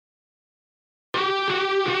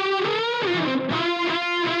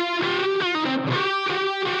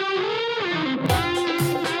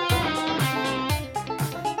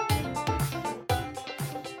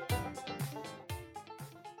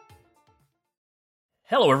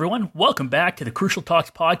Hello, everyone. Welcome back to the Crucial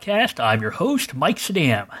Talks podcast. I'm your host, Mike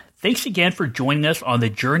Sadam. Thanks again for joining us on the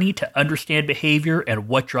journey to understand behavior and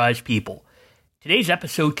what drives people. Today's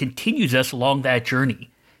episode continues us along that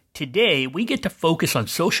journey. Today, we get to focus on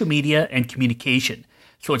social media and communication.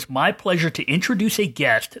 So it's my pleasure to introduce a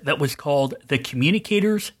guest that was called the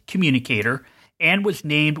Communicator's Communicator and was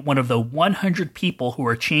named one of the 100 people who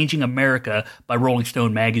are changing America by Rolling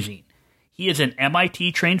Stone magazine. He is an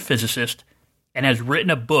MIT-trained physicist and has written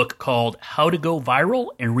a book called How to Go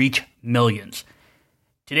Viral and Reach Millions.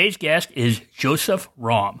 Today's guest is Joseph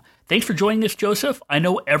Romm. Thanks for joining us, Joseph. I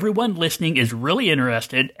know everyone listening is really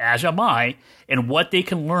interested, as am I, in what they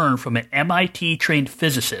can learn from an MIT-trained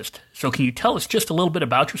physicist. So can you tell us just a little bit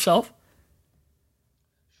about yourself?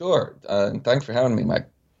 Sure. Thanks for having me, Mike.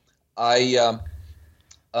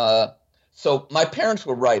 So my parents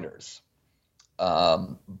were writers.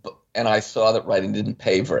 And I saw that writing didn't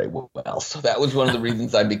pay very well. So that was one of the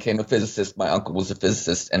reasons I became a physicist. My uncle was a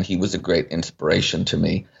physicist, and he was a great inspiration to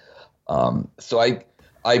me. So I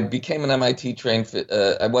became an MIT trained.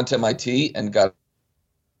 I went to MIT and got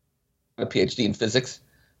a PhD in physics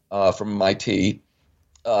from MIT.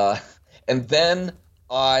 And then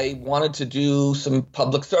I wanted to do some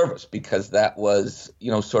public service because that was,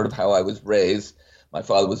 sort of how I was raised. My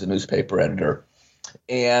father was a newspaper editor.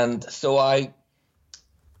 And so I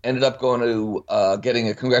ended up going to getting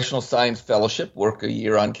a Congressional Science Fellowship, work a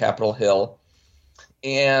year on Capitol Hill.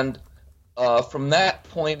 And from that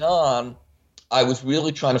point on, I was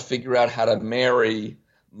really trying to figure out how to marry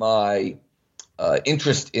my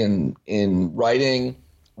interest in writing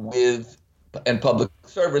and public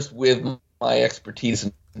service with my expertise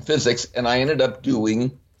in physics. And I ended up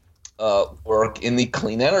doing work in the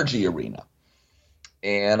clean energy arena.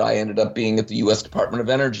 And I ended up being at the U.S. Department of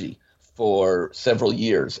Energy for several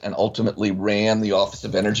years and ultimately ran the Office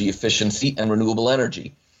of Energy Efficiency and Renewable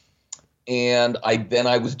Energy. And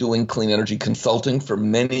I was doing clean energy consulting for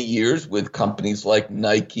many years with companies like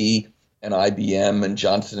Nike and IBM and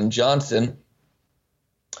Johnson & Johnson.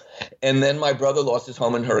 And then my brother lost his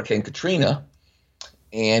home in Hurricane Katrina,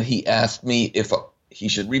 and he asked me if he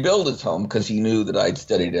should rebuild his home because he knew that I'd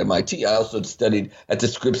studied at MIT. I also studied at the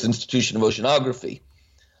Scripps Institution of Oceanography.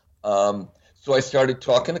 So I started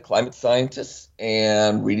talking to climate scientists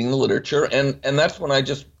and reading the literature, and that's when I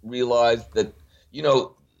just realized that,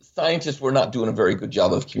 scientists were not doing a very good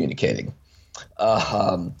job of communicating.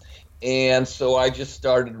 And so I just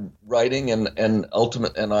started writing and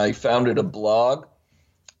I founded a blog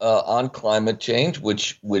on climate change,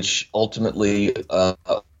 which ultimately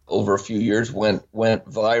over a few years went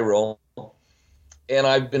viral. And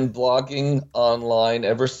I've been blogging online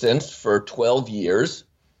ever since for 12 years.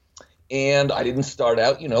 And I didn't start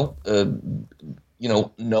out, knowing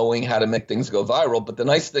how to make things go viral. But the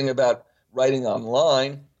nice thing about writing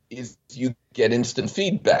online is you get instant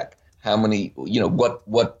feedback. How many,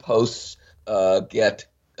 what posts get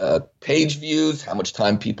page views, how much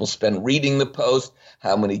time people spend reading the post,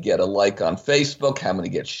 how many get a like on Facebook, how many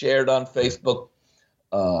get shared on Facebook,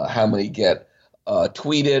 how many get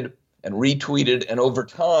tweeted and retweeted. And over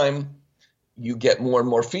time, you get more and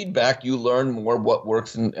more feedback, you learn more what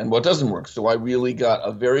works and what doesn't work. So I really got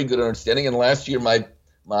a very good understanding. And last year, my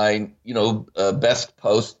best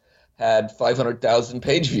post had 500,000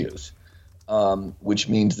 page views, which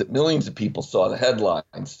means that millions of people saw the headline.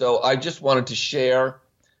 So I just wanted to share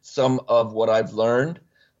some of what I've learned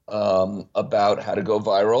about how to go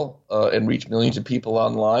viral and reach millions of people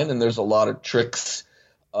online. And there's a lot of tricks,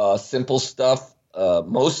 simple stuff,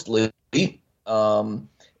 mostly.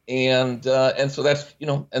 And so that's,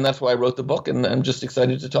 and that's why I wrote the book, and I'm just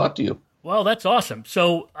excited to talk to you. Well, that's awesome.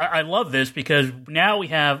 So I love this because now we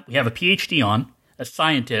have a PhD on, a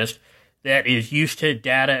scientist that is used to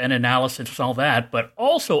data and analysis and all that, but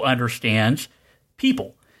also understands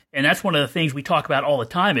people. And that's one of the things we talk about all the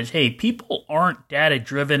time is, hey, people aren't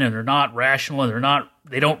data-driven and they're not rational and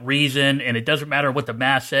they don't reason, and it doesn't matter what the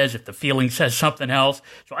math says if the feeling says something else.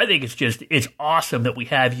 So I think it's awesome that we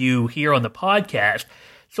have you here on the podcast.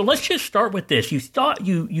 So let's just start with this.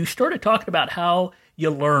 You started talking about how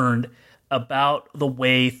you learned about the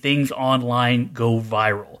way things online go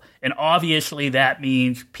viral. And obviously that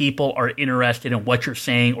means people are interested in what you're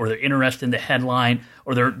saying, or they're interested in the headline,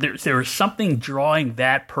 or there's something drawing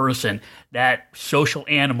that person, that social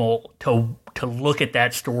animal, to look at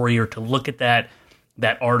that story or to look at that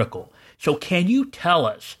article. So can you tell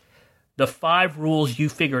us the 5 rules you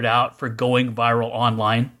figured out for going viral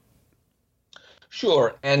online?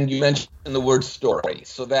 Sure. And you mentioned the word story.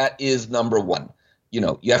 So that is number one.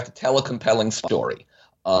 You have to tell a compelling story.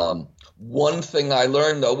 One thing I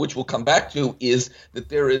learned, though, which we'll come back to, is that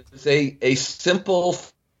there is a simple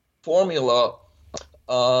formula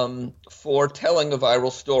for telling a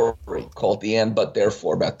viral story called the and, but,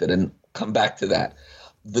 therefore method, and come back to that.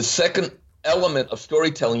 The second element of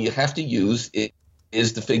storytelling you have to use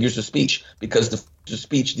is the figures of speech, because the figures of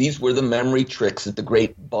speech, these were the memory tricks that the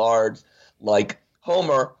great bards like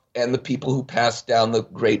Homer and the people who passed down the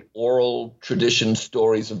great oral tradition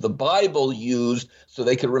stories of the Bible used so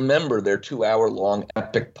they could remember their 2-hour-long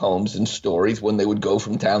epic poems and stories when they would go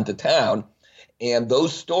from town to town. And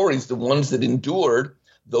those stories, the ones that endured,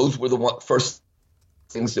 those were the first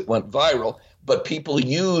things that went viral. But people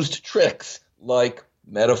used tricks like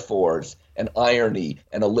metaphors and irony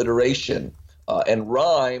and alliteration and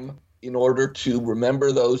rhyme in order to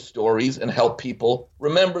remember those stories and help people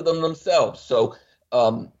remember them themselves. So,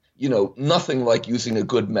 nothing like using a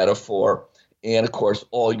good metaphor. And of course,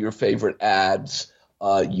 all your favorite ads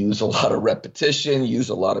use a lot of repetition, use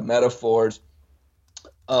a lot of metaphors.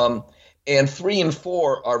 And 3 and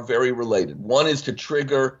 4 are very related. One is to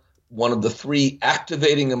trigger one of the 3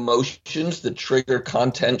 activating emotions that trigger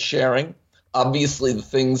content sharing. Obviously, the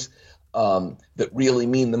things that really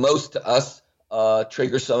mean the most to us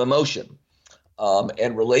trigger some emotion.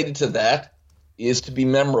 And related to that is to be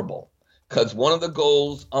memorable. Because one of the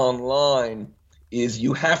goals online is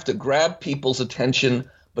you have to grab people's attention,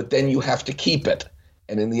 but then you have to keep it.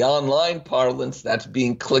 And in the online parlance, that's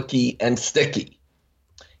being clicky and sticky.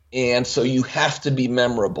 And so you have to be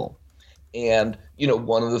memorable. And,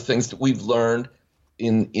 one of the things that we've learned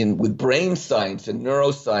with brain science and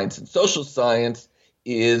neuroscience and social science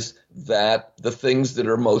is that the things that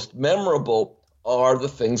are most memorable are the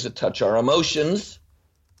things that touch our emotions,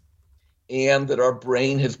 and that our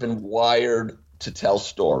brain has been wired to tell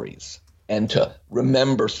stories and to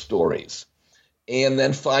remember stories. And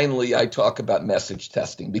then finally, I talk about message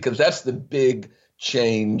testing, because that's the big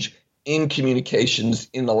change in communications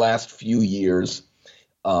in the last few years.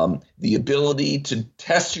 The ability to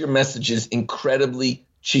test your messages incredibly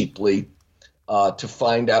cheaply to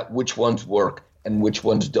find out which ones work and which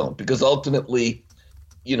ones don't. Because ultimately,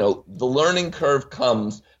 the learning curve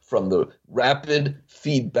comes from the rapid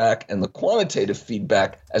feedback and the quantitative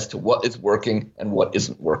feedback as to what is working and what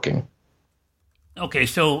isn't working. Okay,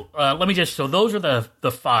 so so those are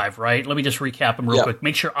the 5, right? Let me just recap them real quick.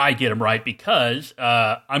 Make sure I get them right, because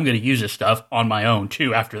I'm going to use this stuff on my own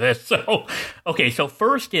too after this. So, okay, so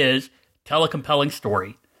first is tell a compelling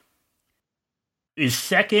story. Is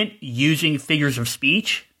second using figures of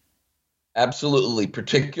speech? Absolutely,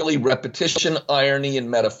 particularly repetition, irony, and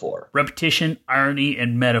metaphor. Repetition, irony,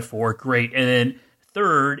 and metaphor. Great. And then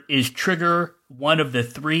third is trigger one of the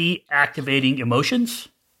 3 activating emotions?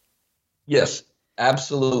 Yes,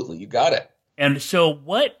 absolutely. You got it. And so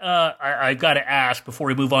what I got to ask before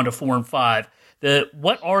we move on to 4 and 5,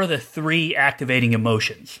 what are the 3 activating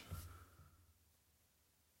emotions?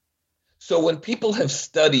 So when people have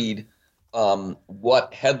studied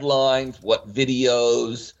what headlines, what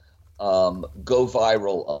videos go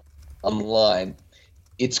viral online,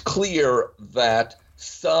 it's clear that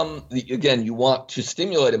again, you want to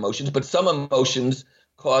stimulate emotions, but some emotions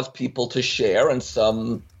cause people to share and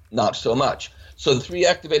some not so much. So the 3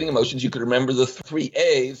 activating emotions, you could remember the 3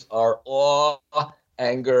 A's are awe,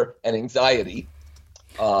 anger, and anxiety.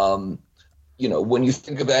 When you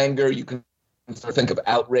think of anger, you can think of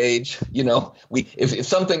outrage. If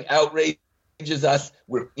something outrages us,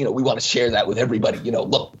 we want to share that with everybody.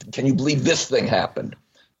 Look, can you believe this thing happened?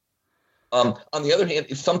 On the other hand,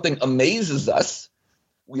 if something amazes us,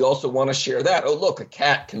 we also want to share that. Oh, look, a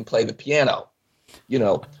cat can play the piano,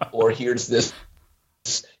 or here's this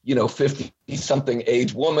 50-something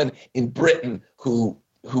age woman in Britain who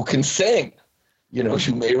can sing. You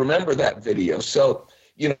may remember that video. So,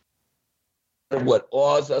 what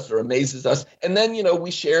awes us or amazes us. And then,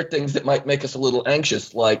 we share things that might make us a little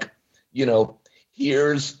anxious, like,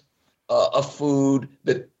 here's a food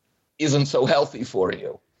that isn't so healthy for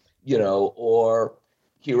you, or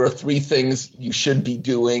here are 3 things you should be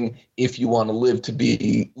doing if you want to live to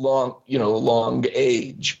be long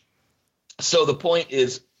age. So the point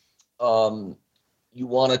is, you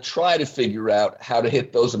want to try to figure out how to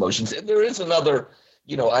hit those emotions. And there is another,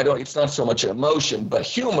 it's not so much an emotion, but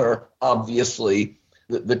humor, obviously,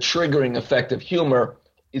 the triggering effect of humor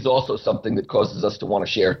is also something that causes us to want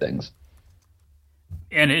to share things.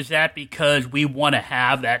 And is that because we want to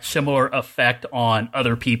have that similar effect on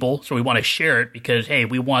other people? So we want to share it because, hey,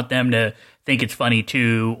 we want them to think it's funny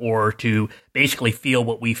too, or to basically feel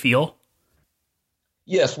what we feel?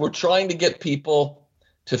 Yes, we're trying to get people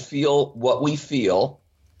to feel what we feel.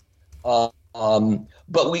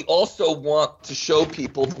 But we also want to show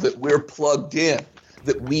people that we're plugged in,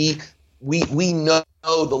 that we know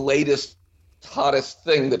the latest, hottest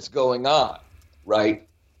thing that's going on, right?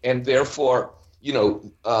 And therefore,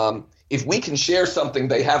 if we can share something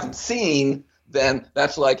they haven't seen, then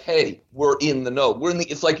that's like, hey, we're in the know.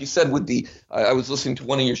 It's like you said with I was listening to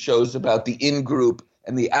one of your shows about the in group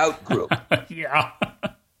and the out group. Yeah.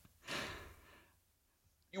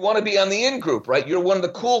 You want to be on the in group, right? You're one of the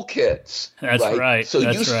cool kids. That's right. So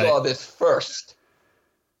That's you right. saw this first.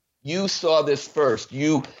 You saw this first.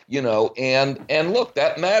 And look,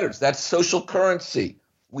 that matters. That's social currency.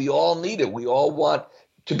 We all need it. We all want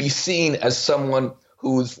to be seen as someone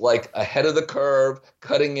who's like ahead of the curve,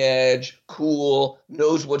 cutting edge, cool,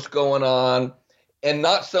 knows what's going on, and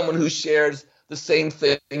not someone who shares the same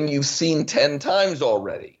thing you've seen 10 times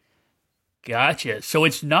already. Gotcha. So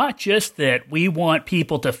it's not just that we want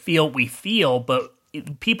people to feel what we feel, but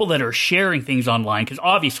people that are sharing things online, because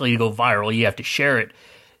obviously to go viral, you have to share it.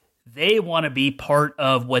 They want to be part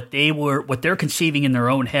of what they're conceiving in their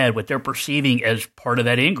own head, what they're perceiving as part of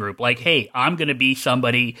that in-group. Like, hey, I'm going to be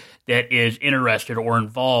somebody that is interested or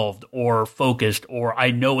involved or focused, or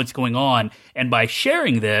I know what's going on. And by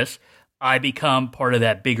sharing this, I become part of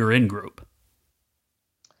that bigger in-group.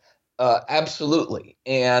 Absolutely.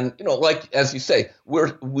 And, like, as you say,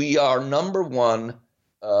 we are number one,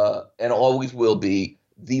 and always will be,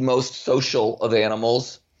 the most social of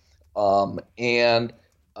animals. And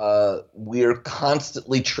we're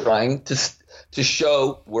constantly trying to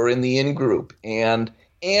show we're in the in group, and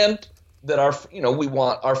that we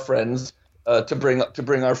want our friends to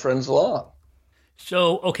bring our friends along.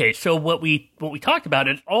 So what we talked about,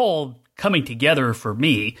 it's all coming together for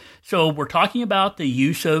me. So we're talking about the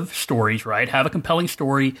use of stories, right? Have a compelling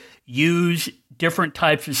story, use different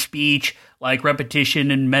types of speech like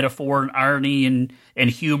repetition and metaphor and irony and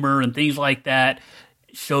humor and things like that,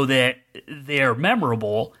 so that they're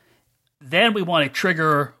memorable. Then we want to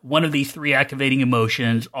trigger one of these three activating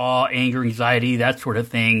emotions: awe, anger, anxiety, that sort of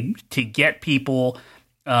thing, to get people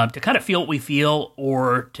to kind of feel what we feel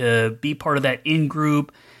or to be part of that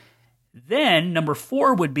in-group. Then number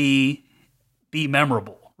 4 would be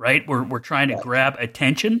memorable, right? We're trying to grab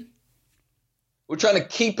attention. We're trying to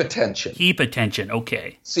keep attention. Keep attention,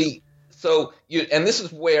 okay. See, so and this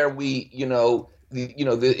is where the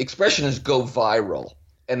expression is go viral.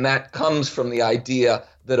 And that comes from the idea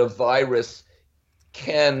that a virus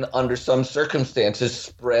can, under some circumstances,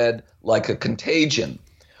 spread like a contagion.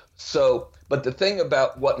 But the thing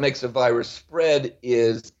about what makes a virus spread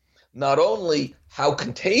is not only how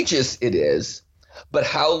contagious it is, but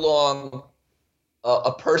how long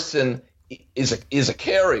a person is a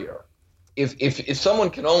carrier. If someone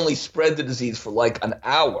can only spread the disease for like an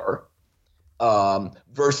hour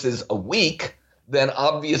versus a week, then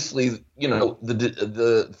obviously,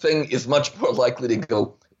 the thing is much more likely to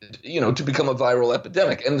go, to become a viral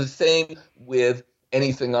epidemic. And the same with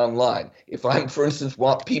anything online. If I, for instance,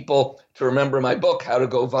 want people to remember my book, How to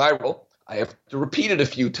Go Viral, I have to repeat it a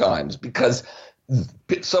few times because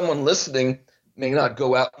someone listening may not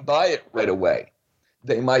go out and buy it right away.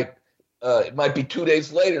 They might, it might be 2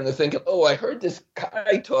 days later and they're thinking, oh, I heard this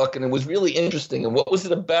guy talk and it was really interesting. And what was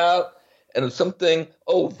it about? And it's something,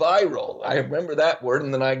 viral. I remember that word.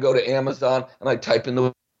 And then I go to Amazon and I type in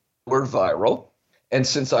the word viral. And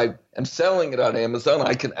since I am selling it on Amazon,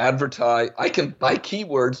 I can I can buy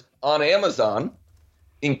keywords on Amazon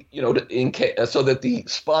so that the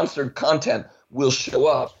sponsored content will show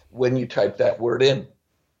up when you type that word in.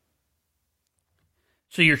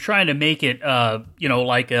 So you're trying to make it,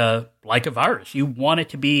 like a virus. You want it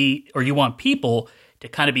to be, or you want people to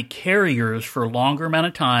kind of be carriers for a longer amount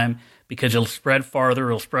of time, because it'll spread farther,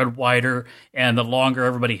 it'll spread wider, and the longer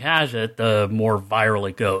everybody has it, the more viral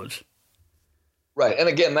it goes. Right. And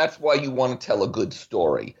again, that's why you want to tell a good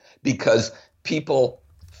story, because people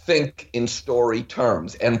think in story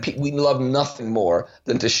terms. And we love nothing more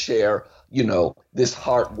than to share, this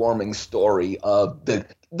heartwarming story of the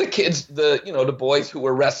kids, the boys who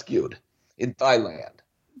were rescued in Thailand.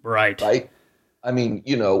 Right. Right. I mean,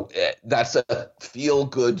 that's a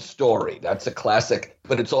feel-good story. That's a classic,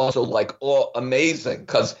 but it's also like, amazing,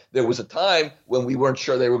 because there was a time when we weren't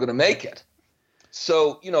sure they were going to make it.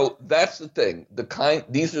 So, that's the thing.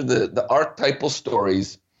 These are the archetypal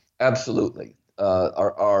stories. Absolutely,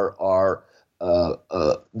 are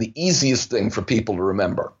the easiest thing for people to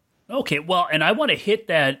remember. Okay, well, and I want to hit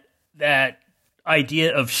that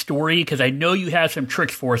idea of story, because I know you have some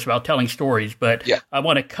tricks for us about telling stories, but yeah. I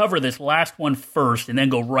want to cover this last one first and then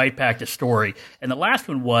go right back to story. And the last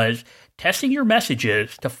one was testing your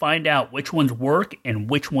messages to find out which ones work and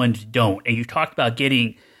which ones don't. And you talked about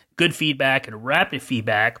getting good feedback and rapid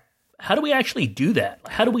feedback. How do we actually do that?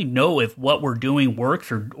 How do we know if what we're doing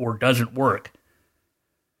works or doesn't work?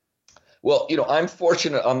 Well, I'm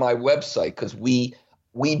fortunate on my website because we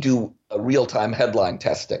do a real-time headline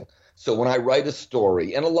testing. So when I write a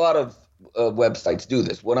story, and a lot of websites do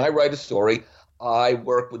this, when I write a story, I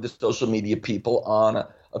work with the social media people on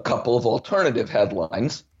a couple of alternative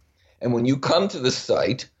headlines. And when you come to the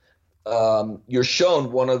site, you're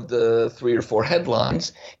shown one of the 3 or 4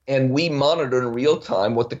 headlines, and we monitor in real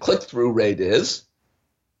time what the click-through rate is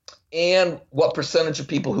and what percentage of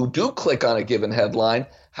people who do click on a given headline,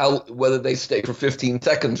 whether they stay for 15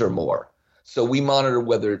 seconds or more. So we monitor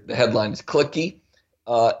whether the headline is clicky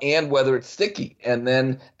and whether it's sticky. And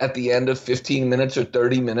then at the end of 15 minutes or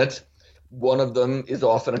 30 minutes, one of them is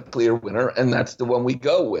often a clear winner, and that's the one we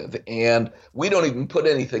go with. And we don't even put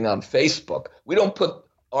anything on Facebook. We don't put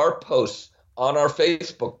our posts on our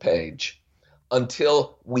Facebook page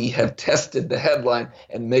until we have tested the headline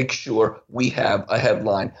and make sure we have a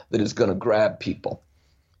headline that is going to grab people.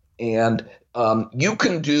 And you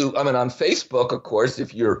can do, on Facebook, of course,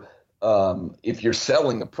 if you're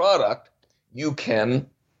selling a product, you can,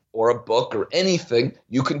 or a book or anything,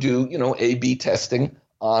 you can do, A/B testing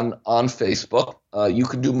on Facebook. You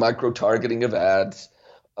can do micro-targeting of ads.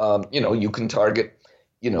 You can target,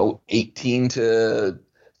 18 to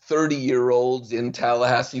 30-year-olds in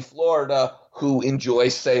Tallahassee, Florida, who enjoy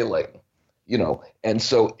sailing, and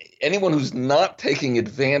so anyone who's not taking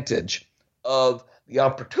advantage of the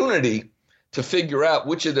opportunity to figure out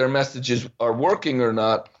which of their messages are working or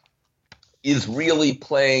not is really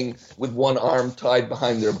playing with one arm tied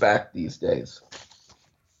behind their back these days.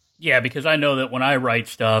 Yeah, because I know that when I write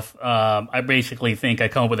stuff, I basically think I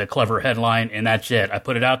come up with a clever headline and that's it. I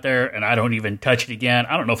put it out there and I don't even touch it again.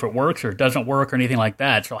 I don't know if it works or it doesn't work or anything like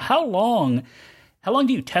that. So how long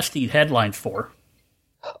do you test these headlines for?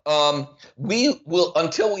 We will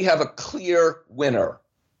until we have a clear winner.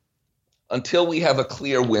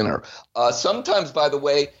 Sometimes, by the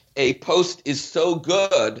way, a post is so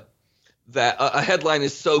good that a headline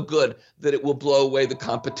is so good that it will blow away the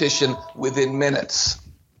competition within minutes.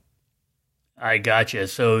 I gotcha.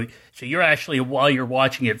 So you're actually, while you're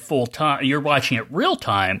watching it full time, you're watching it real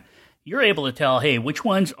time, you're able to tell, hey, which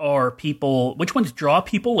ones draw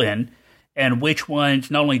people in, and which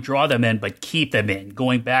ones not only draw them in, but keep them in.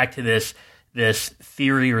 Going back to this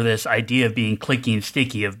theory or this idea of being clicky and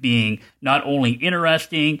sticky, of being not only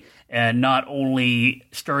interesting and not only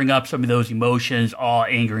stirring up some of those emotions, awe,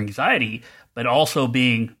 anger, anxiety, but also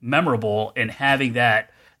being memorable and having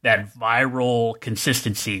that viral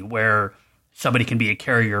consistency where somebody can be a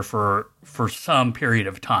carrier for some period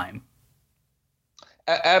of time.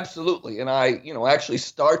 Absolutely. And I, actually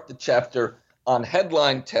start the chapter on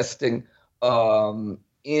headline testing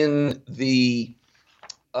in the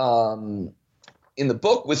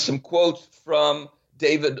book with some quotes from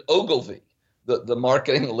David Ogilvy, the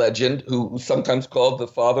marketing legend, who's sometimes called the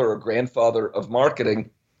father or grandfather of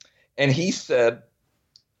marketing. And he said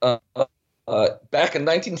back in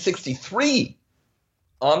 1963,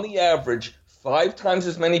 on the average, 5 times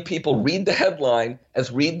as many people read the headline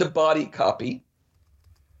as read the body copy.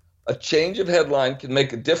 A change of headline can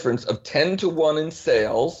make a difference of 10 to 1 in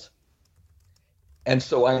sales. And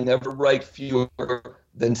so I never write fewer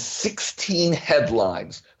than 16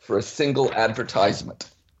 headlines for a single advertisement.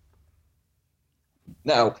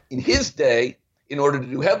 Now, in his day, in order to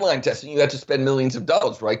do headline testing, you had to spend millions of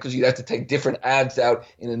dollars, right? Because you'd have to take different ads out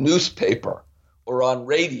in a newspaper or on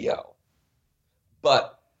radio.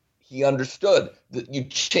 But he understood that you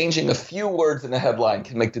changing a few words in a headline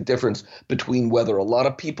can make the difference between whether a lot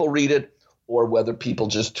of people read it or whether people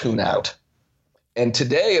just tune out. And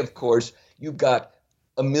today, of course, you've got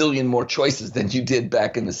a million more choices than you did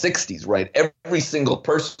back in the 60s, right? Every single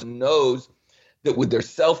person knows that with their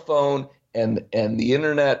cell phone and the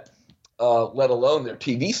internet, let alone their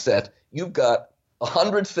TV set, you've got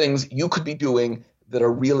 100 things you could be doing that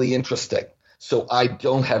are really interesting. So I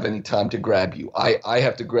don't have any time to grab you. I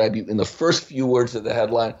have to grab you in the first few words of the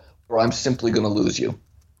headline, or I'm simply going to lose you.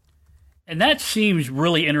 And that seems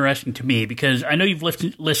really interesting to me because I know you've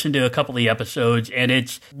listened to a couple of the episodes, and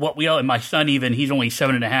it's what we all, and my son even, he's only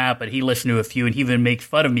 7.5, but he listened to a few, and he even makes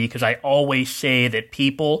fun of me because I always say that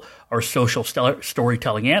people are social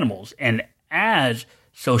storytelling animals. And as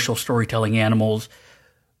social storytelling animals,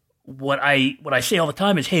 what I say all the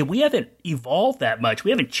time is, hey, we haven't evolved that much.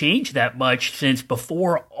 We haven't changed that much since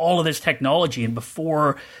before all of this technology and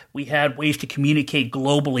before we had ways to communicate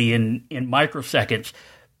globally in microseconds.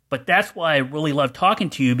 But that's why I really love talking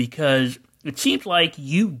to you, because it seems like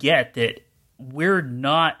you get that we're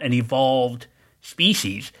not an evolved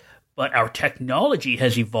species, but our technology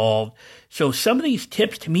has evolved. So some of these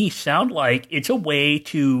tips to me sound like it's a way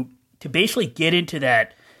to basically get into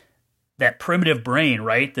that primitive brain,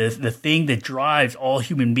 right? The thing that drives all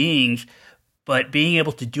human beings, but being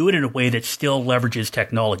able to do it in a way that still leverages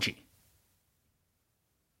technology.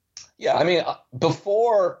 Yeah, I mean,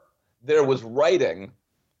 before there was writing,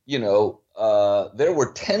 there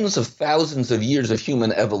were tens of thousands of years of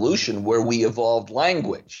human evolution where we evolved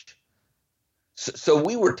language. So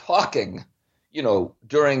we were talking,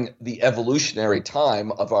 during the evolutionary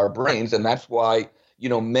time of our brains. And that's why,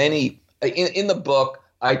 many in the book,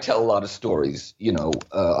 I tell a lot of stories,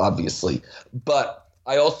 obviously, but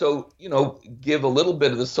I also, give a little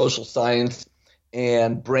bit of the social science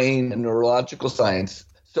and brain and neurological science.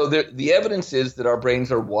 So the evidence is that our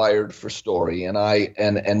brains are wired for story,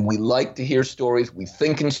 and we like to hear stories. We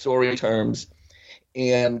think in story terms,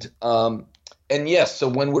 and yes. So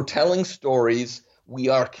when we're telling stories, we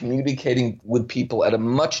are communicating with people at a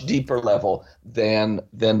much deeper level than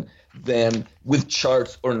with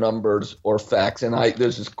charts or numbers or facts. And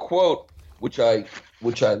there's this quote which I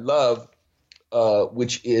love,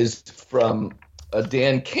 which is from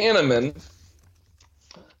Dan Kahneman,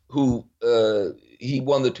 who he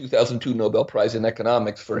won the 2002 Nobel Prize in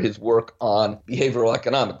Economics for his work on behavioral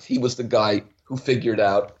economics. He was the guy who figured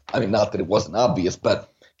out, not that it wasn't obvious,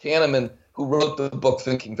 but Kahneman, who wrote the book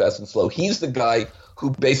Thinking Fast and Slow, he's the guy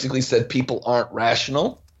who basically said people aren't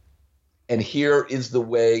rational, and here is the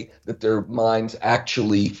way that their minds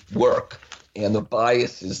actually work and the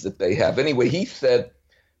biases that they have. Anyway, he said,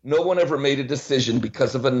 no one ever made a decision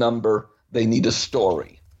because of a number. They need a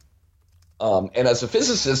story. And as a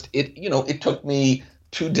physicist, it took me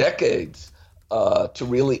 2 decades to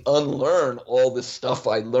really unlearn all this stuff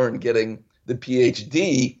I learned getting the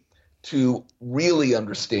PhD to really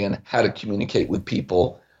understand how to communicate with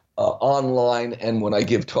people online and when I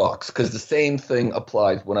give talks, because the same thing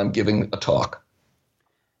applies when I'm giving a talk.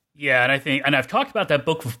 Yeah, and I've talked about that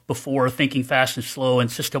book before, Thinking Fast and Slow,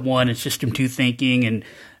 and System 1 and System 2 thinking, and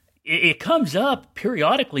it comes up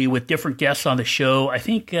periodically with different guests on the show. I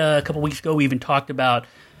think a couple weeks ago we even talked about,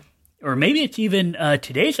 or maybe it's even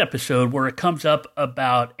today's episode, where it comes up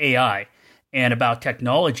about AI and about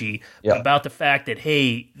technology, about the fact that,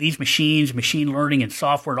 hey, these machines, machine learning and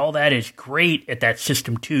software, and all that is great at that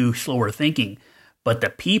System 2 slower thinking. But the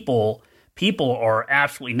people are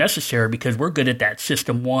absolutely necessary, because we're good at that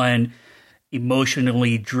System 1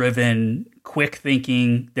 emotionally driven, quick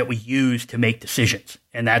thinking that we use to make decisions.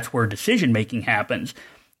 And that's where decision making happens.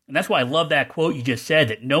 And that's why I love that quote you just said,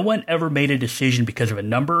 that no one ever made a decision because of a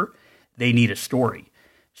number. They need a story.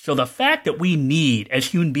 So the fact that we need, as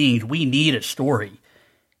human beings, we need a story.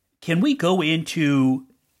 Can we go into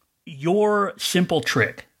your simple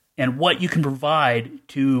trick and what you can provide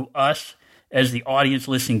to us as the audience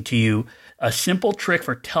listening to you, a simple trick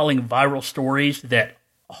for telling viral stories that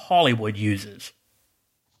Hollywood uses?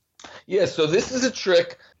 Yeah, so this is a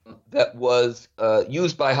trick that was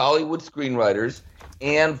used by Hollywood screenwriters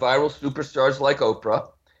and viral superstars like Oprah.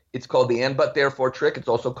 It's called the and but therefore trick. It's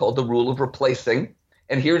also called the rule of replacing.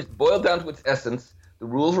 And here's boiled down to its essence. The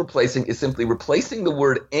rule of replacing is simply replacing the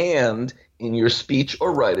word and in your speech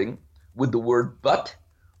or writing with the word but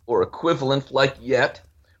or equivalent like yet,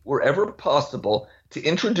 wherever possible, to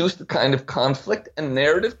introduce the kind of conflict and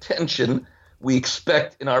narrative tension we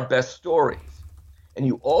expect in our best stories. And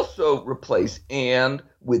you also replace and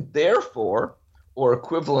with therefore or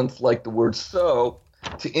equivalents like the word so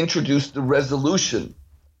to introduce the resolution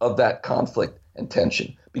of that conflict and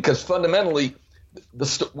tension. Because fundamentally,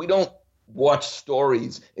 we don't watch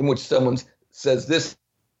stories in which someone says this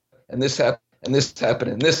and this happened and this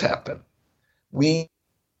happened and this happened. We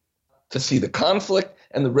to see the conflict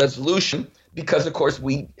and the resolution, because of course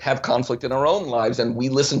we have conflict in our own lives, and we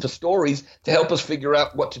listen to stories to help us figure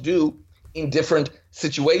out what to do in different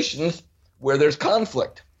situations where there's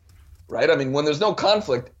conflict, right? I mean, when there's no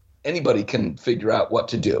conflict, anybody can figure out what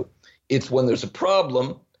to do. It's when there's a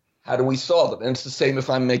problem, how do we solve it? And it's the same if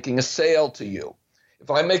I'm making a sale to you. If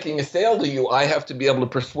I'm making a sale to you, I have to be able to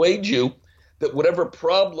persuade you that whatever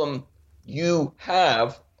problem you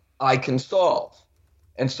have, I can solve.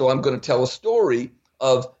 And so I'm going to tell a story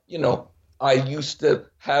of, I used to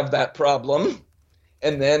have that problem,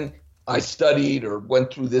 and then I studied or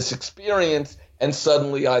went through this experience, and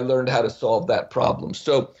suddenly I learned how to solve that problem.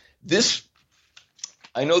 So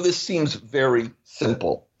I know this seems very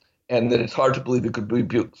simple, and that it's hard to believe it could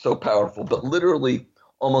be so powerful, but literally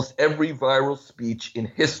almost every viral speech in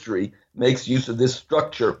history makes use of this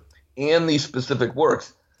structure and these specific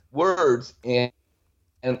words. And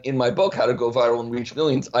in my book, How to Go Viral and Reach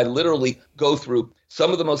Millions, I literally go through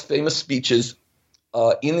some of the most famous speeches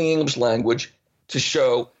in the English language to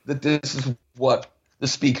show that this is what the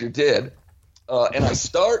speaker did. And I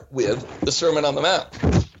start with the Sermon on the Mount.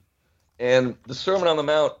 And the Sermon on the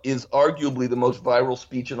Mount is arguably the most viral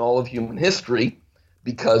speech in all of human history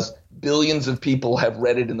because billions of people have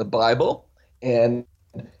read it in the Bible, and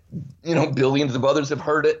billions of others have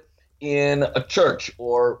heard it in a church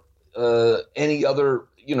or any other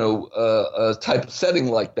type of setting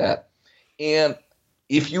like that. And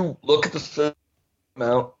if you look at the Sermon on the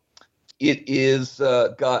Mount, it is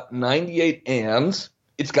got 98 ands,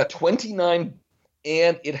 it's got 29,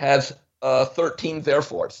 and it has 13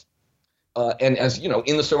 therefores. And as you know,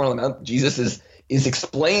 in the Sermon on the Mount, Jesus is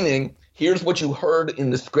explaining, here's what you heard in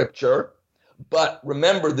the scripture, but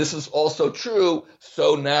remember, this is also true,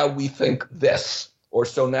 so now we think this, or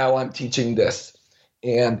so now I'm teaching this.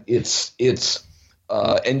 And it's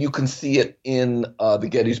and you can see it in the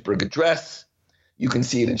Gettysburg Address. You can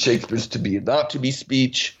see it in Shakespeare's To Be or Not to Be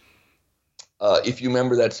speech. If you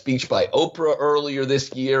remember that speech by Oprah earlier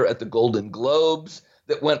this year at the Golden Globes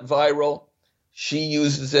that went viral, she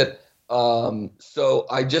uses it. So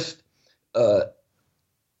I just,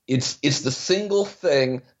 it's the single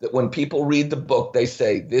thing that when people read the book, they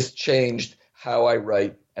say, this changed how I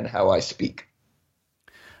write and how I speak.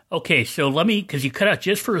 Okay, so because you cut out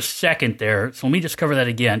just for a second there, so let me just cover that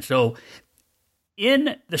again. So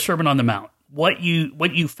in the Sermon on the Mount, what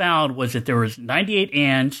you found was that there was 98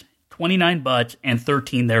 ands, 29 buts, and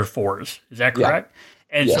 13 therefores. Is that correct?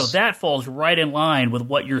 Yeah. And yes. So that falls right in line with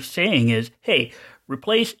what you're saying is, hey,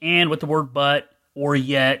 replace and with the word but, or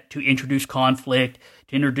yet, to introduce conflict,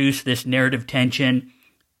 to introduce this narrative tension,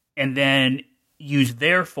 and then use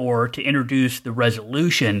therefore to introduce the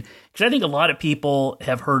resolution. Because I think a lot of people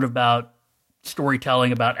have heard about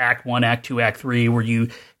storytelling about Act 1, Act 2, Act 3, where you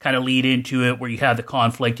kind of lead into it, where you have the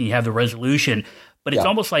conflict and you have the resolution. But it's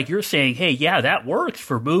almost like you're saying, hey, yeah, that works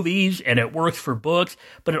for movies and it works for books,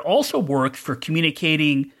 but it also works for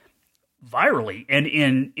communicating virally and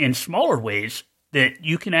in smaller ways, that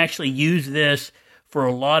you can actually use this for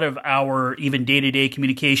a lot of our even day-to-day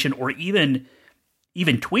communication, or even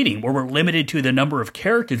tweeting, where we're limited to the number of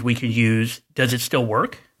characters we can use. Does it still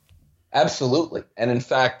work? Absolutely. And in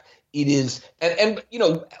fact, it is. And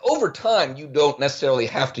over time, you don't necessarily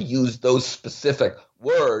have to use those specific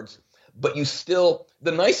words, but you still,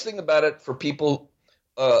 the nice thing about it for people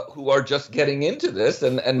who are just getting into this,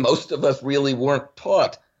 and most of us really weren't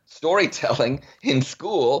taught storytelling in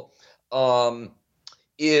school,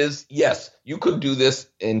 is, yes, you could do this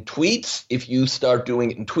in tweets. If you start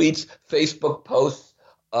doing it in tweets, Facebook posts,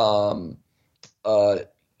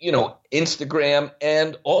 Instagram,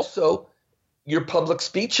 and also your public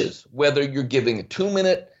speeches, whether you're giving a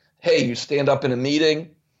 2-minute, hey, you stand up in a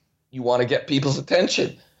meeting, you want to get people's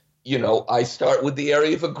attention. I start with the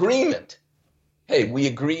area of agreement. Hey, we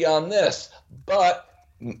agree on this, but,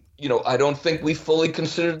 I don't think we fully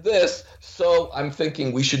considered this, so I'm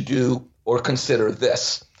thinking we should do or consider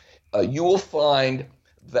this. You will find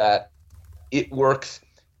that it works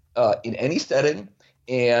in any setting.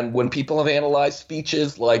 And when people have analyzed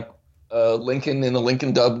speeches like Lincoln in the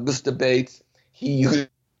Lincoln-Douglas debates, he used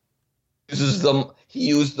them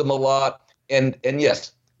a lot. And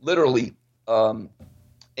yes, literally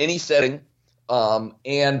any setting.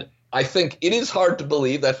 And I think it is hard to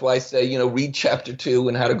believe. That's why I say, read chapter 2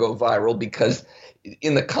 and How to Go Viral, because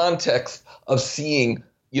in the context of seeing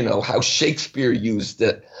how Shakespeare used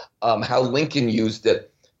it, how Lincoln used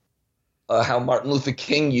it, how Martin Luther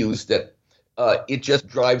King used it. It just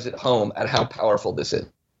drives it home at how powerful this is.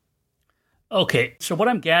 Okay, so what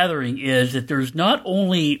I'm gathering is that there's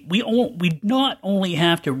we not only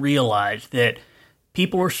have to realize that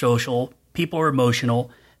people are social, people are emotional,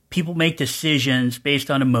 people make decisions based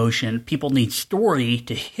on emotion, people need story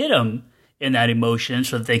to hit them in that emotion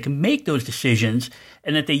so that they can make those decisions,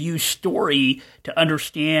 and that they use story to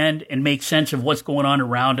understand and make sense of what's going on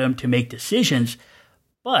around them to make decisions.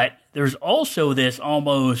 But there's also this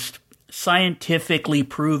almost scientifically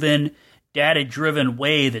proven, data-driven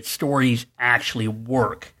way that stories actually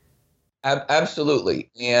work. Absolutely.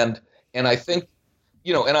 And I think,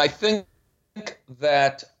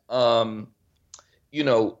 that,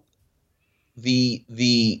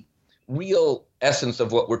 the real essence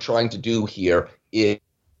of what we're trying to do here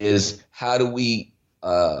is how do we,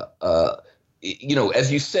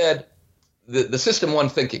 as you said, the system one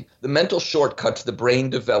thinking, the mental shortcuts the brain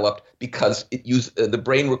developed because the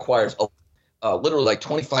brain requires literally like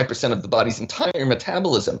 25% of the body's entire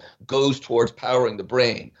metabolism goes towards powering the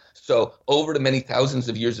brain. So over the many thousands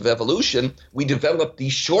of years of evolution, we developed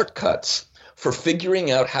these shortcuts for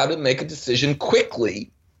figuring out how to make a decision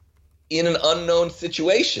quickly in an unknown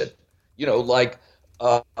situation. Like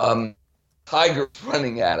tigers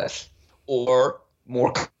running at us, or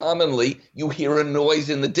more commonly, you hear a noise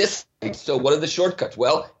in the distance. So what are the shortcuts?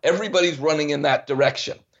 Well, everybody's running in that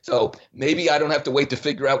direction. So maybe I don't have to wait to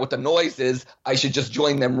figure out what the noise is. I should just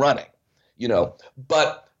join them running,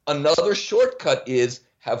 But another shortcut is,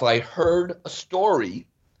 have I heard a story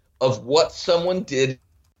of what someone did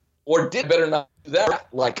or did better not do that?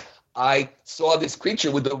 Like, I saw this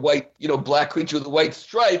creature with the white, black creature with the white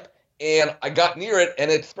stripe, and I got near it and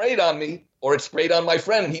it sprayed on me, or it sprayed on my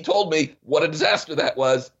friend, and he told me what a disaster that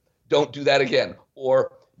was. Don't do that again.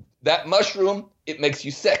 Or that mushroom, it makes you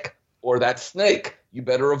sick. Or that snake, you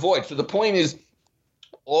better avoid. So the point is,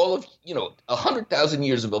 all of 100,000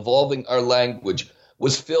 years of evolving our language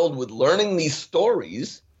was filled with learning these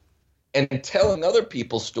stories and telling other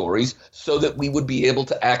people stories so that we would be able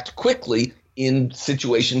to act quickly in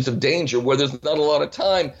situations of danger where there's not a lot of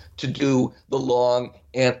time to do the long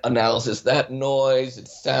analysis. That noise, it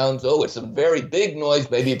sounds, it's a very big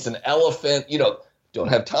noise. Maybe it's an elephant. Don't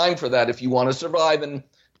have time for that if you want to survive and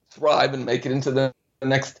thrive and make it into the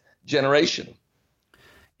next generation.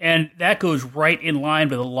 And that goes right in line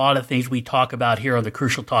with a lot of things we talk about here on the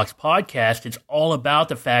Crucial Talks podcast. It's all about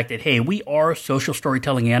the fact that, hey, we are social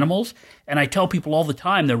storytelling animals. And I tell people all the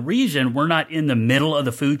time, the reason we're not in the middle of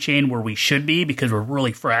the food chain where we should be because we're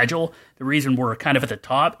really fragile, the reason we're kind of at the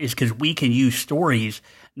top is because we can use stories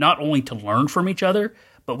not only to learn from each other,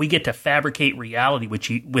 but we get to fabricate reality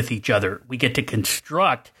with each other. We get to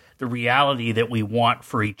construct the reality that we want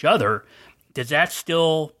for each other. Does that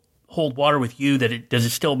still hold water with you? Does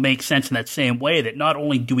it still make sense in that same way that not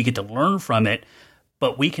only do we get to learn from it,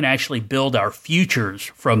 but we can actually build our futures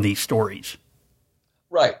from these stories?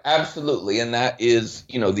 Right, absolutely. And that is,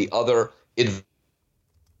 the other advantage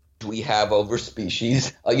we have over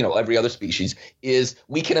species, every other species, is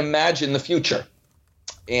we can imagine the future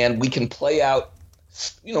and we can play out,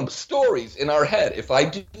 stories in our head. If I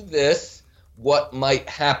do this, what might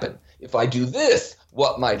happen? If I do this,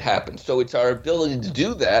 what might happen? So it's our ability to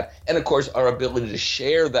do that, and of course our ability to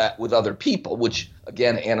share that with other people, which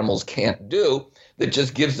again animals can't do, that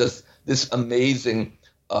just gives us this amazing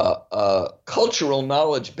cultural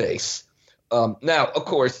knowledge base. Now, of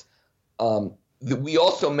course, we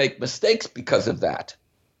also make mistakes because of that,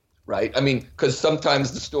 right? I mean, because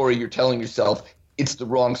sometimes the story you're telling yourself, it's the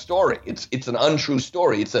wrong story. It's an untrue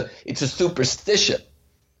story. It's a superstition,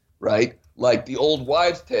 right? Like the old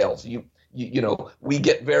wives' tales. We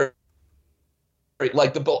get very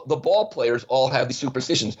like the ball players all have these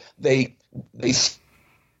superstitions. They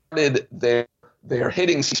started their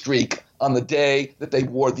hitting streak on the day that they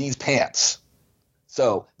wore these pants,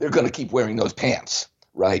 so they're going to keep wearing those pants,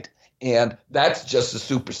 right? And that's just a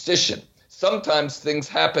superstition. Sometimes things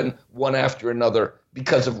happen one after another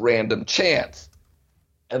because of random chance,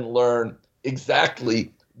 and learn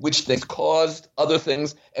exactly which things caused other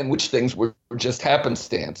things and which things were just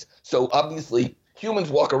happenstance. So obviously humans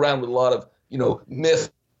walk around with a lot of, myths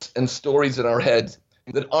and stories in our heads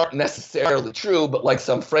that aren't necessarily true, but like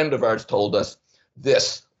some friend of ours told us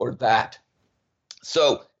this or that.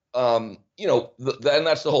 So, then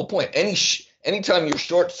that's the whole point. Anytime you're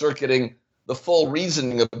short-circuiting the full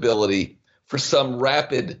reasoning ability for some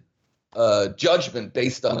rapid judgment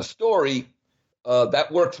based on a story,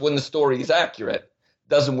 that works when the story is accurate.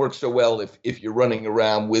 Doesn't work so well if you're running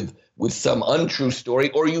around with some untrue story,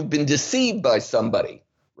 or you've been deceived by somebody,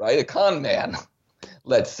 right? A con man,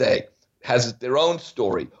 let's say, has their own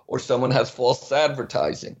story, or someone has false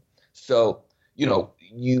advertising. So,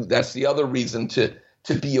 that's the other reason to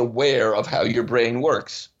be aware of how your brain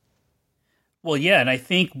works. Well, yeah, and I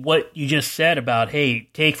think what you just said about, hey,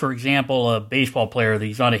 take, for example, a baseball player that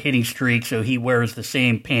he's on a hitting streak, so he wears the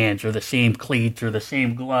same pants or the same cleats or the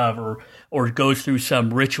same glove or goes through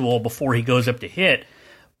some ritual before he goes up to hit.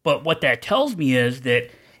 But what that tells me is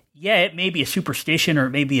that, yeah, it may be a superstition or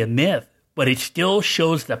it may be a myth, but it still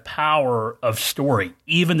shows the power of story,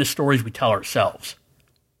 even the stories we tell ourselves.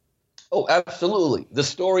 Oh, absolutely. The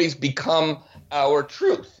stories become our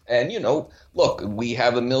truth. And, look, we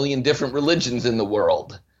have a million different religions in the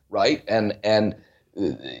world, right? And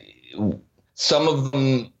some of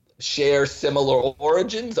them share similar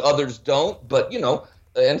origins, others don't. But, and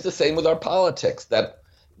it's the same with our politics, that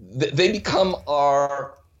they become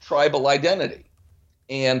our tribal identity.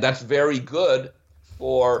 And that's very good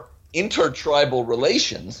for intertribal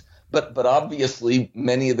relations. But obviously,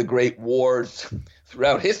 many of the great wars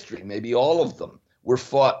throughout history, maybe all of them, were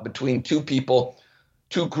fought between two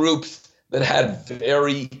groups that had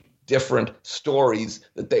very different stories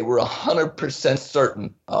that they were 100%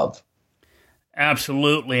 certain of.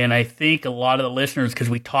 Absolutely. And I think a lot of the listeners, because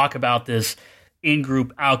we talk about this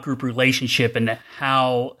in-group, out-group relationship, and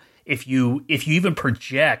how if you even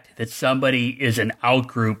project that somebody is an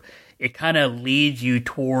out-group, it kind of leads you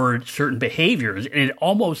toward certain behaviors, and it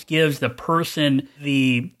almost gives the person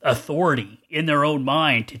the authority in their own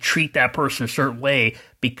mind to treat that person a certain way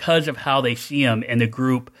because of how they see them and the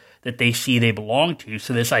group that they see they belong to.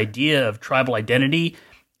 So this idea of tribal identity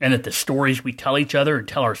and that the stories we tell each other and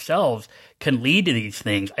tell ourselves can lead to these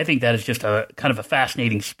things, I think that is just a kind of a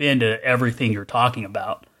fascinating spin to everything you're talking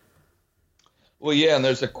about. Well, yeah, and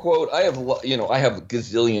there's a quote. I have a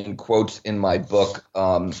gazillion quotes in my book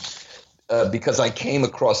because I came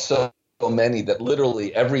across so many that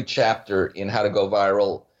literally every chapter in How to Go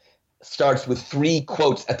Viral starts with 3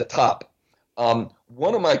 quotes at the top.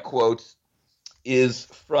 One of my quotes is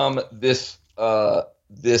from this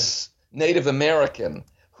Native American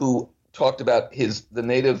who talked about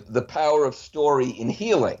the power of story in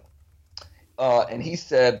healing, and he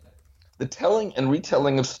said, "The telling and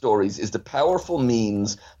retelling of stories is the powerful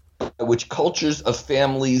means by which cultures of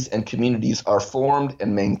families and communities are formed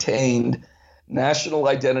and maintained, national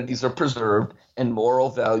identities are preserved, and moral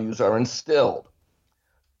values are instilled.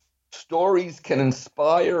 Stories can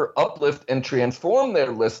inspire, uplift, and transform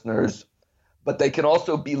their listeners, but they can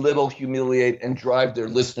also belittle, humiliate, and drive their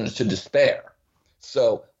listeners to despair."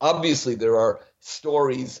 So obviously there are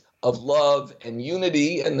stories of love and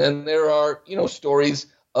unity, and then there are, stories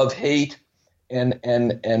of hate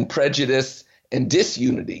and prejudice and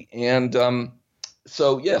disunity. And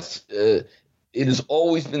so, yes, it has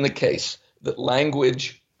always been the case that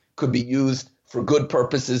language could be used for good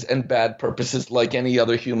purposes and bad purposes like any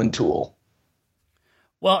other human tool.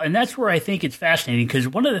 Well, and that's where I think it's fascinating, because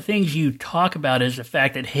one of the things you talk about is the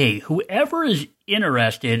fact that, hey, whoever is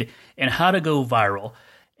interested in how to go viral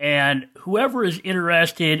and whoever is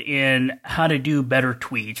interested in how to do better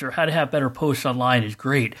tweets or how to have better posts online is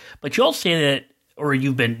great. But you'll say that, or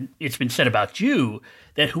it's been said about you,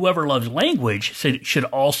 that whoever loves language should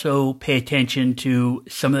also pay attention to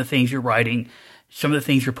some of the things you're writing, some of the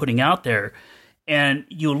things you're putting out there. And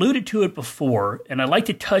you alluded to it before, and I'd like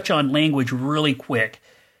to touch on language really quick.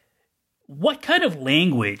 What kind of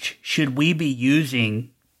language should we be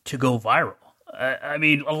using to go viral? I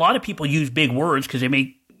mean, a lot of people use big words because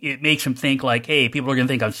it makes them think like, hey, people are going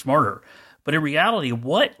to think I'm smarter. But in reality,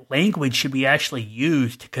 what language should we actually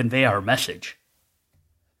use to convey our message?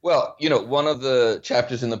 Well, one of the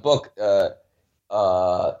chapters in the book,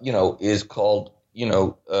 is called,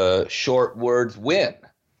 short words win.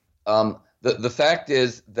 The fact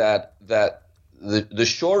is that the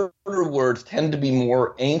shorter words tend to be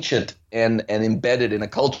more ancient and embedded in a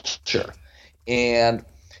culture, and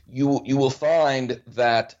you will find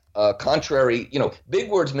that contrary, big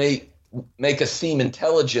words may make us seem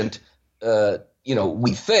intelligent,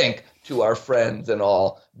 we think, to our friends and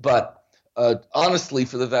all, but honestly,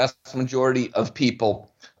 for the vast majority of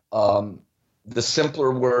people, the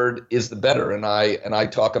simpler word is the better. And I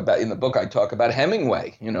talk about in the book, I talk about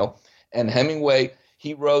Hemingway, and Hemingway,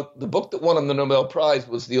 he wrote the book that won him the Nobel Prize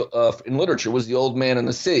in literature was The Old Man and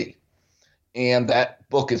the Sea. And that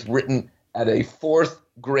book is written at a 4th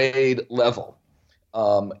grade level.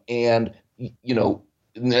 Churchill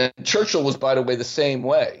was, by the way, the same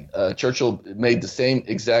way. Churchill made the same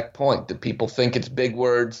exact point that people think it's big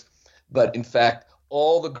words, but in fact,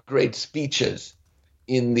 all the great speeches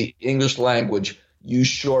in the English language use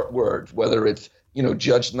short words, whether it's,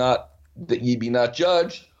 judge not that ye be not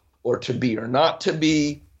judged, or to be or not to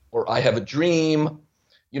be, or I have a dream,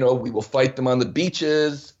 we will fight them on the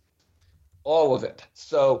beaches, all of it.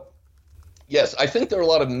 So, yes, I think there are a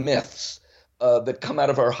lot of myths that come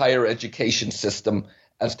out of our higher education system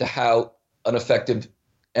as to how an effective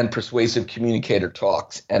and persuasive communicator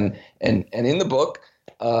talks. And in the book,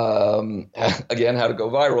 again, How to Go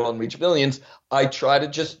Viral and Reach Millions, I try to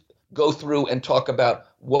just go through and talk about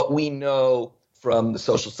what we know from the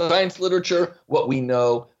social science literature, what we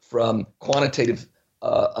know from quantitative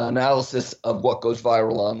analysis of what goes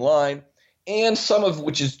viral online, and some of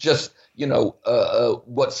which is just,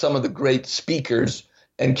 what some of the great speakers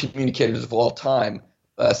and communicators of all time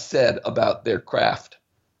said about their craft.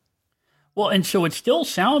 Well, and so it still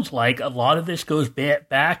sounds like a lot of this goes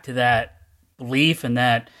back to that belief and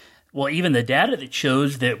that, well, even the data that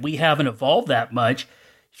shows that we haven't evolved that much.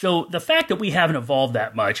 So the fact that we haven't evolved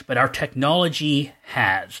that much, but our technology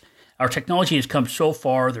has. Our technology has come so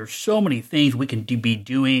far. There's so many things we can be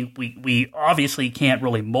doing. We obviously can't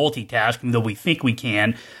really multitask, even though we think we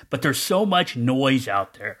can, but there's so much noise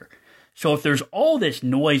out there. So if there's all this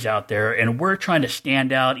noise out there and we're trying to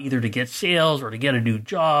stand out either to get sales or to get a new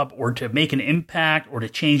job or to make an impact or to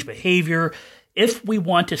change behavior, if we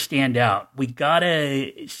want to stand out, we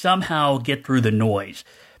gotta somehow get through the noise.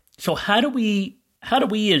 So how do we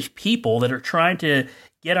as people that are trying to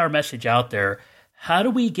get our message out there, how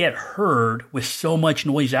do we get heard with so much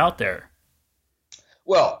noise out there?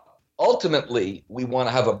 Well, ultimately, we want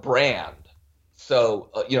to have a brand. So,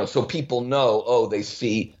 so people know, they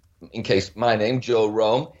see, in case my name, Joe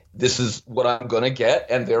Rome, this is what I'm going to get.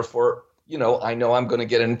 And therefore, I know I'm going to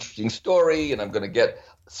get an interesting story and I'm going to get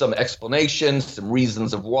some explanations, some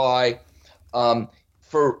reasons of why.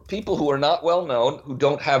 For people who are not well known, who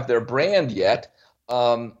don't have their brand yet,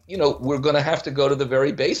 we're going to have to go to the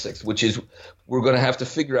very basics, which is we're going to have to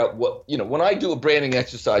figure out what, when I do a branding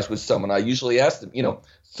exercise with someone, I usually ask them,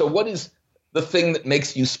 so what is the thing that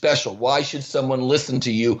makes you special? Why should someone listen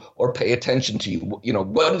to you or pay attention to you?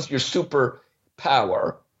 What is your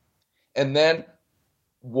superpower? And then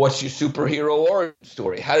what's your superhero origin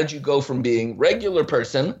story? How did you go from being regular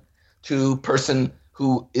person to person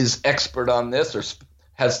who is expert on this or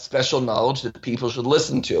has special knowledge that people should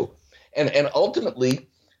listen to? And ultimately,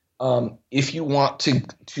 if you want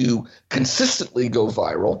to consistently go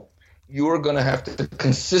viral, you're going to have to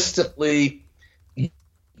consistently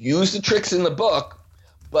use the tricks in the book,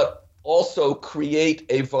 but also create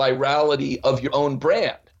a virality of your own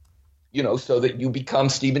brand, so that you become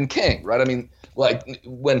Stephen King, right? I mean, like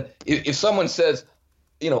if someone says,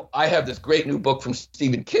 I have this great new book from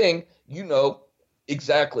Stephen King,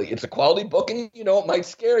 exactly, it's a quality book and, it might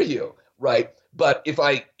scare you, right? But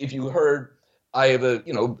if you heard, I have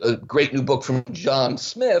a great new book from John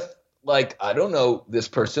Smith, like, I don't know this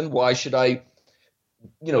person, why should I,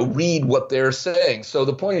 read what they're saying? So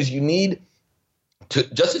the point is you need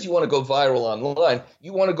to, just as you want to go viral online,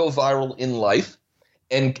 you want to go viral in life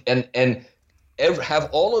and have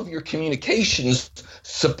all of your communications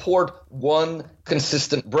support one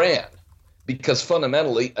consistent brand. Because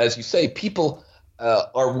fundamentally, as you say, people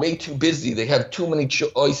are way too busy. They have too many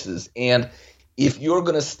choices. And if you're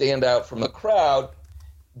going to stand out from the crowd,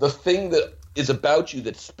 the thing that is about you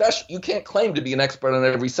that's special, you can't claim to be an expert on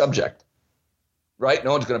every subject, right?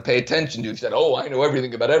 No one's going to pay attention to you. You said, I know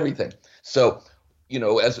everything about everything. So, I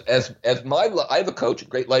have a coach, a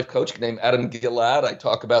great life coach named Adam Gilad. I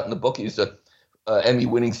talk about in the book. He's a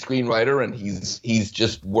Emmy-winning screenwriter, and he's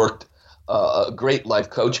just worked a great life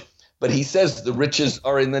coach. But he says the riches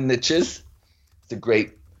are in the niches. It's a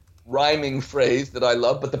great rhyming phrase that I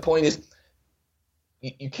love. But the point is,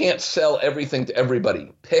 you can't sell everything to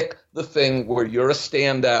everybody. Pick the thing where you're a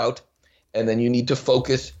standout, and then you need to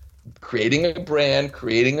focus creating a brand,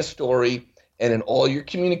 creating a story, and in all your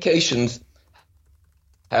communications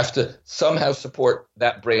have to somehow support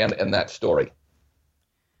that brand and that story.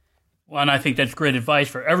 Well, and I think that's great advice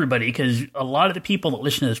for everybody, because a lot of the people that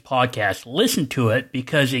listen to this podcast listen to it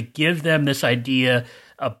because it gives them this idea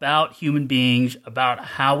about human beings, about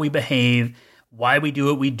how we behave, why we do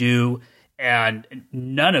what we do, and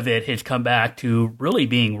none of it has come back to really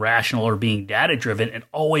being rational or being data-driven. It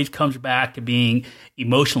always comes back to being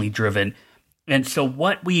emotionally driven. And so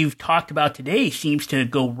what we've talked about today seems to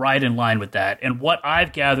go right in line with that. And what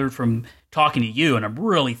I've gathered from talking to you, and I'm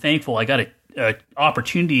really thankful I got an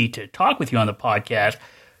opportunity to talk with you on the podcast,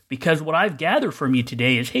 because what I've gathered from you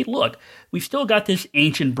today is, hey, look, we've still got this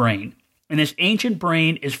ancient brain. And this ancient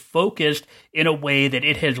brain is focused in a way that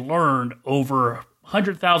it has learned over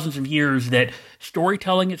hundreds of thousands of years that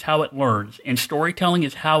storytelling is how it learns, and storytelling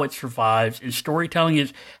is how it survives, and storytelling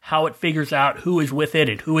is how it figures out who is with it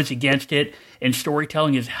and who is against it, and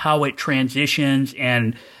storytelling is how it transitions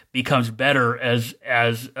and becomes better as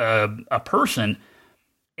a person,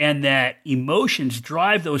 and that emotions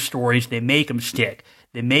drive those stories. They make them stick.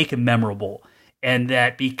 They make them memorable. And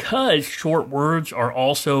that because short words are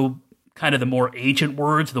also kind of the more ancient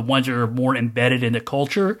words, the ones that are more embedded in the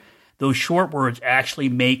culture, those short words actually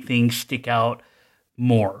make things stick out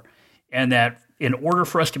more. And that in order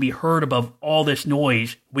for us to be heard above all this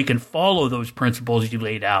noise, we can follow those principles you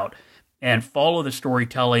laid out and follow the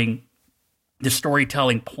storytelling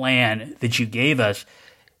plan that you gave us,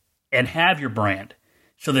 and have your brand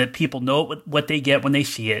so that people know what they get when they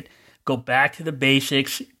see it. Go back to the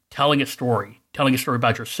basics, telling a story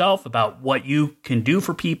about yourself, about what you can do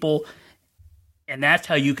for people. And that's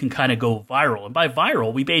how you can kind of go viral. And by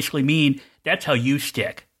viral, we basically mean that's how you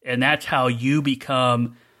stick. And that's how you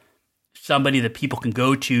become somebody that people can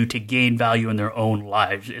go to gain value in their own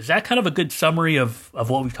lives. Is that kind of a good summary of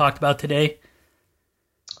what we've talked about today?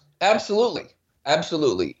 Absolutely.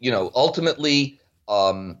 Absolutely. Ultimately,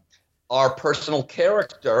 our personal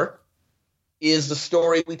character is the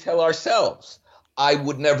story we tell ourselves. I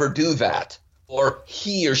would never do that. or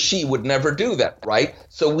he or she would never do that, right?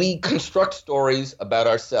 So we construct stories about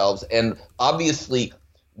ourselves, and obviously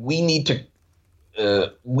we need to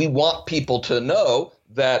we want people to know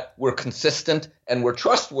that we're consistent and we're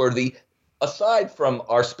trustworthy aside from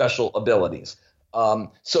our special abilities.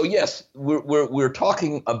 So yes, we're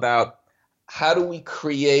talking about how do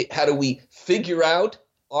we figure out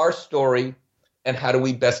our story, and how do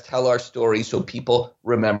we best tell our story so people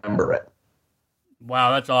remember it.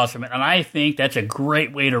 Wow, that's awesome. And I think that's a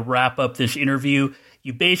great way to wrap up this interview.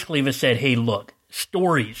 You basically have said, hey, look,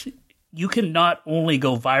 stories, you can not only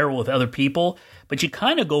go viral with other people, but you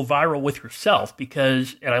kind of go viral with yourself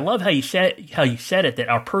because, and I love how you said it, that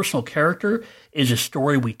our personal character is a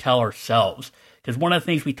story we tell ourselves. Because one of the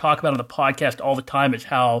things we talk about on the podcast all the time is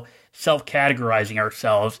how self-categorizing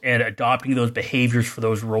ourselves and adopting those behaviors for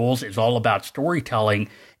those roles is all about storytelling.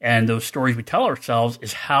 And those stories we tell ourselves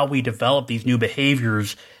is how we develop these new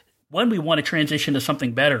behaviors when we want to transition to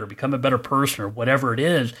something better or become a better person or whatever it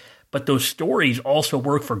is. But those stories also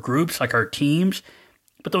work for groups like our teams.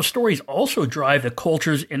 But those stories also drive the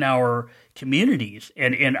cultures in our communities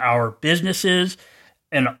and in our businesses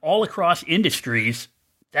and all across industries.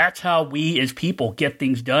 That's how we as people get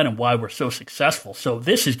things done and why we're so successful. So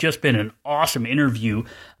this has just been an awesome interview.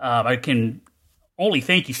 I can only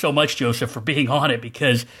thank you so much, Joseph, for being on it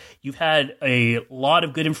because you've had a lot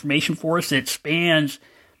of good information for us that spans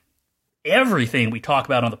everything we talk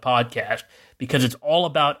about on the podcast because it's all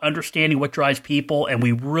about understanding what drives people, and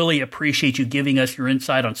we really appreciate you giving us your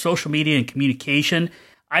insight on social media and communication.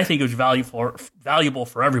 I think it was valuable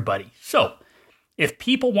for everybody. So if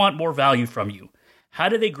people want more value from you, how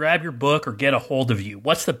do they grab your book or get a hold of you?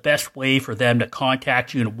 What's the best way for them to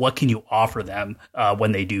contact you, and what can you offer them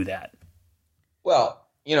when they do that? Well,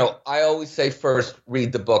 I always say first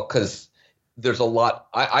read the book because there's a lot.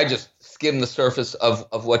 I just skim the surface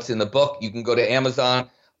of what's in the book. You can go to Amazon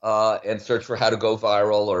and search for how to go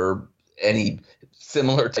viral or any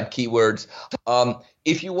similar type keywords.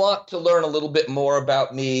 If you want to learn a little bit more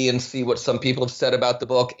about me and see what some people have said about the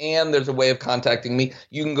book, and there's a way of contacting me,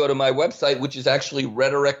 you can go to my website, which is actually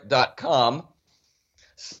rhetoric.com.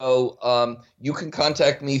 So you can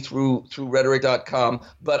contact me through rhetoric.com,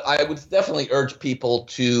 but I would definitely urge people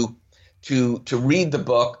to read the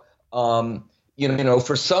book.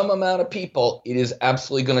 For some amount of people, it is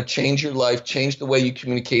absolutely going to change your life, change the way you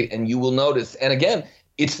communicate, and you will notice. And again,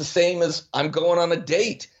 it's the same as I'm going on a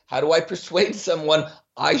date. How do I persuade someone?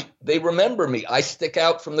 They remember me. I stick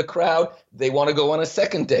out from the crowd. They want to go on a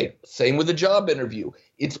second date. Same with a job interview.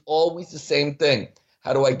 It's always the same thing.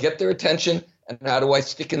 How do I get their attention, and how do I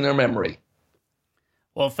stick in their memory?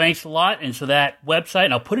 Well, thanks a lot. And so that website,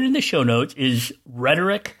 and I'll put it in the show notes, is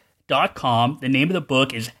rhetoric.com. The name of the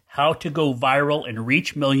book is How to Go Viral and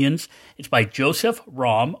Reach Millions. It's by Joseph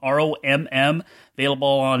Romm, Romm,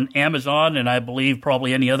 available on Amazon and I believe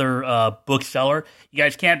probably any other bookseller. You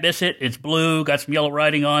guys can't miss it. It's blue, got some yellow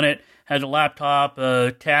writing on it, has a laptop,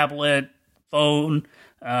 a tablet, phone,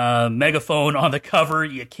 megaphone on the cover.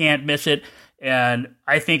 You can't miss it. And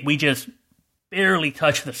I think we just barely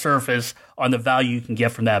touched the surface on the value you can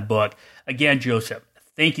get from that book. Again, Joseph,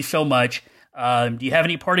 thank you so much. Do you have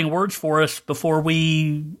any parting words for us before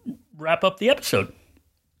we wrap up the episode?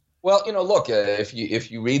 Well, look, if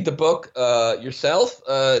you read the book yourself,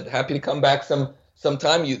 happy to come back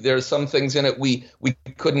sometime. There's some things in it we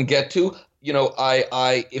couldn't get to.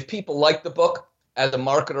 If people like the book, as a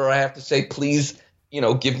marketer, I have to say, please,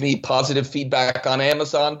 give me positive feedback on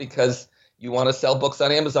Amazon, because you want to sell books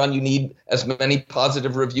on Amazon, you need as many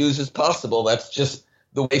positive reviews as possible. That's just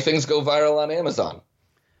the way things go viral on Amazon.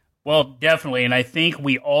 Well, definitely, and I think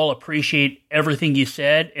we all appreciate everything you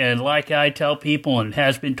said, and like I tell people and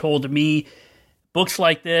has been told to me, books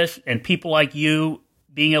like this and people like you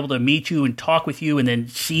being able to meet you and talk with you and then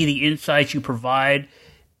see the insights you provide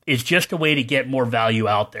is just a way to get more value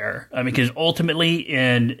out there. I mean, because ultimately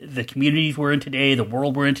in the communities we're in today, the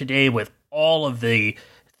world we're in today, with all of the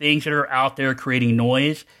things that are out there creating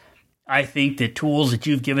noise, I think the tools that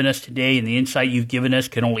you've given us today and the insight you've given us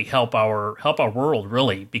can only help our world,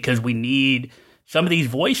 really, because we need some of these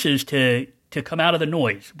voices to come out of the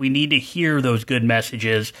noise. We need to hear those good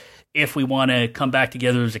messages if we want to come back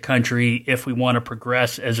together as a country, if we want to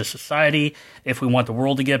progress as a society, if we want the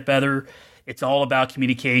world to get better. It's all about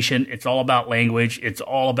communication. It's all about language. It's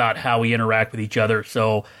all about how we interact with each other.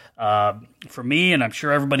 So for me, and I'm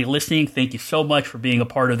sure everybody listening, thank you so much for being a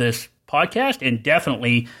part of this podcast, and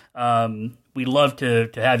definitely we'd love to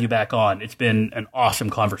have you back on. It's been an awesome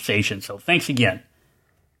conversation, so thanks again.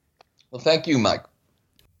 Well, thank you, Mike.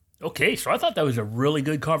 Okay, so I thought that was a really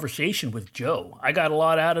good conversation with Joe. I got a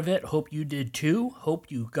lot out of it. Hope you did too.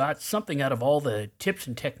 Hope you got something out of all the tips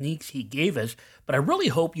and techniques he gave us. But I really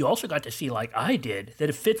hope you also got to see, like I did, that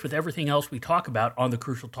it fits with everything else we talk about on the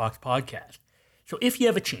Crucial Talks podcast. So if you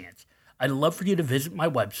have a chance, I'd love for you to visit my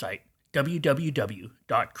website,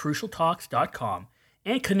 www.crucialtalks.com,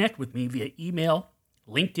 and connect with me via email,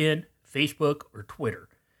 LinkedIn, Facebook, or Twitter.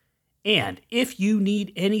 And if you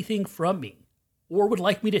need anything from me, or would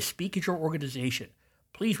like me to speak at your organization,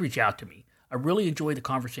 please reach out to me. I really enjoy the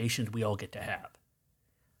conversations we all get to have.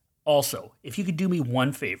 Also, if you could do me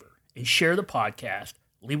one favor and share the podcast,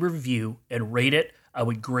 leave a review, and rate it, I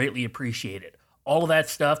would greatly appreciate it. All of that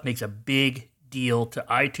stuff makes a big deal to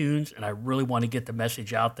iTunes, and I really want to get the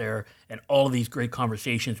message out there and all of these great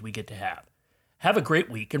conversations we get to have. Have a great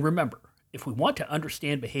week, and remember, if we want to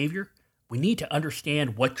understand behavior, we need to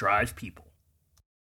understand what drives people.